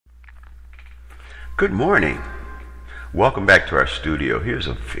Good morning. Welcome back to our studio. Here's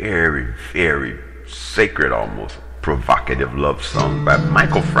a very, very sacred, almost provocative love song by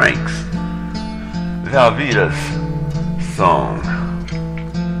Michael Frank's Vivaldi's song.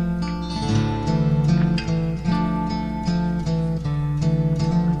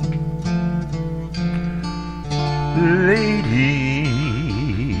 Lady,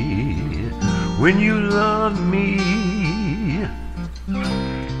 when you love me,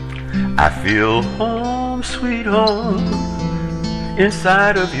 I feel home, sweet home,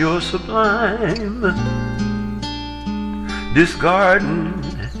 inside of your sublime. This garden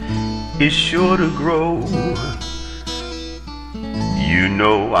is sure to grow. You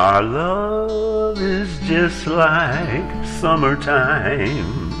know our love is just like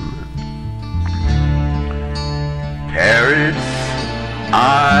summertime. Parrots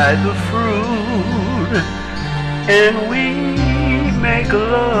eye the fruit, and we make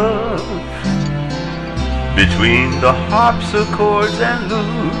love between the harpsichords and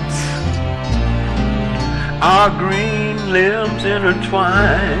lutes. Our green limbs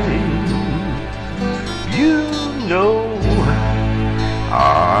intertwine. You know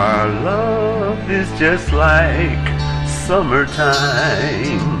our love is just like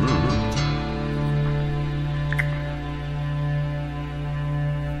summertime.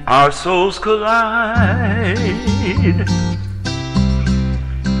 Our souls collide.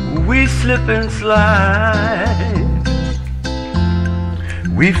 We slip and slide.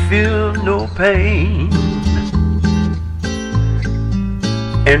 We feel no pain.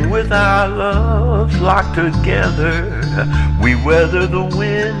 And with our love locked together, we weather the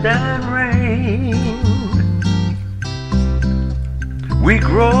wind and rain. We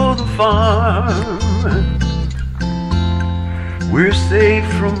grow the farm. We're safe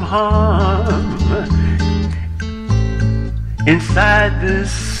from harm. Inside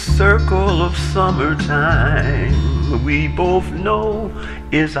this circle of summertime, we both know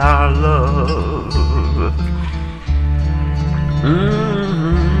is our love.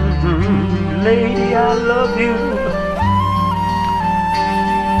 Lady, I love you,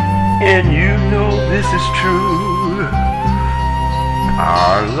 and you know this is true.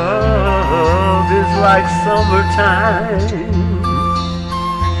 Our love is like summertime.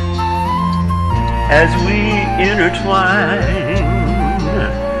 As we intertwine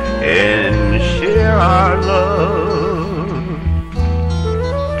and share our love,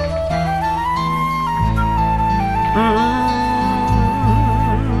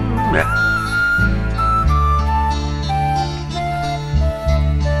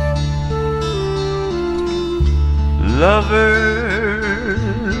 lovers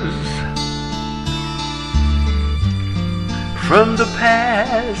from the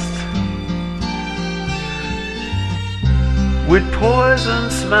past, with poison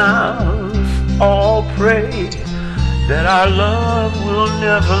smiles, all pray that our love will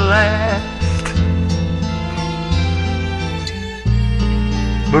never last.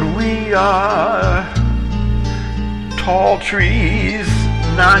 But we are tall trees,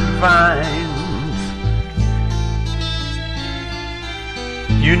 not vines.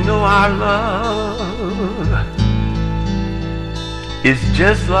 You know our love is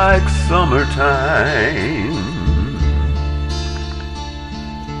just like summertime.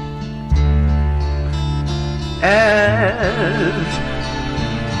 As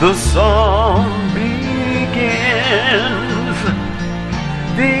the song begins,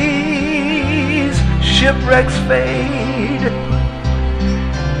 these shipwrecks fade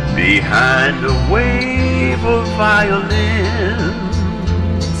behind a wave of violins.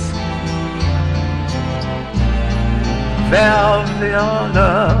 Vivaldi,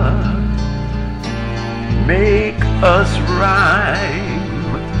 make us rhyme.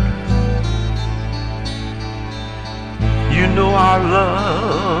 You know our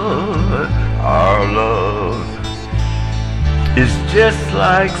love is just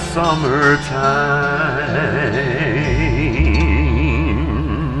like summertime.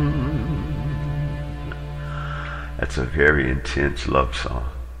 That's a very intense love song.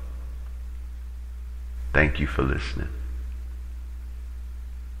 Thank you for listening.